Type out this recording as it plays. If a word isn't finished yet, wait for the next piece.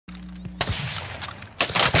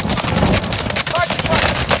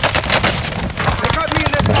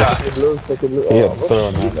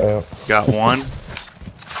Got one.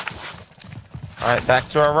 Alright, back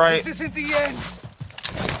to our right. This isn't the end.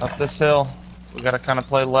 Up this hill. We gotta kind of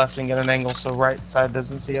play left and get an angle so right side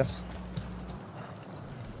doesn't see us.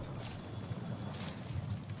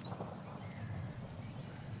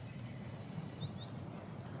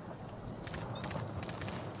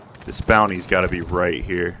 This bounty's got to be right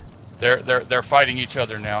here. They're fighting each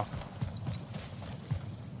other now.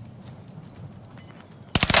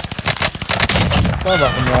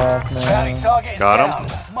 Bounty target is Got down.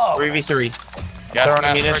 him. Mark. 3v3. Got Throwing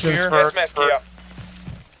right munitions here. for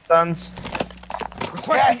stuns.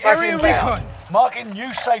 Requesting Gas is area inbound. recon. Marking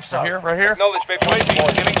new safe zone. Right here. Acknowledge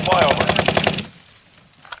UAV giving flyover.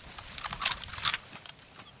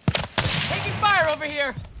 Taking fire over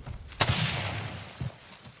here.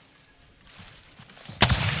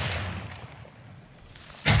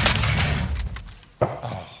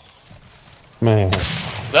 Man.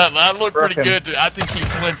 That looked pretty Broken. good. I think he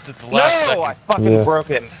flinched at the last second. No, I fucking broke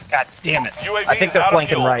him. God damn it. UAV I think they're out of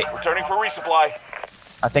flanking fuel. right. Returning for resupply.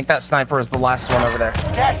 I think that sniper is the last one over there.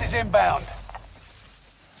 Gas is inbound.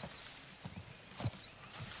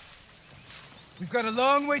 We've got a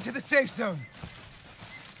long way to the safe zone.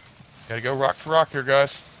 Gotta go rock to rock here,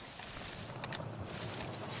 guys.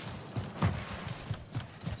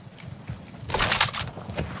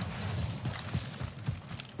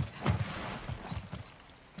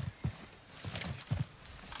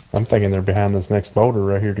 I'm thinking they're behind this next boulder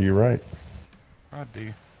right here to your right. I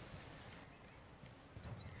do.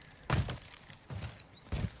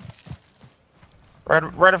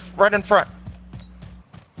 Right in front.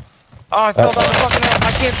 Oh, I fell down the fucking hill.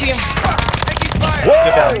 I can't see him. Taking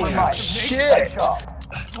fire. Whoa! Shit!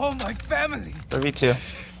 Oh, my family. 3v2.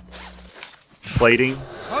 Plating.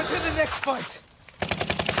 On to the next fight.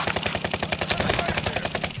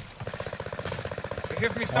 You hear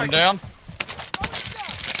from me, One Sergeant? down.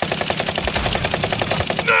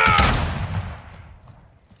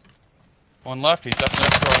 One left. He's up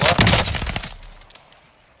next to our left.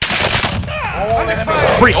 Under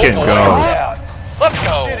fire. Freaking go. Down. Let's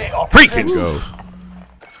go. Did it. Freaking go.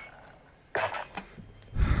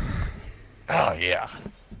 Oh yeah.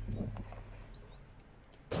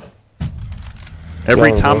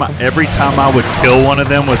 Every time I would kill one of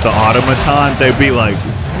them with the automaton, they'd be like,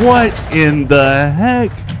 "What in the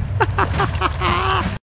heck?"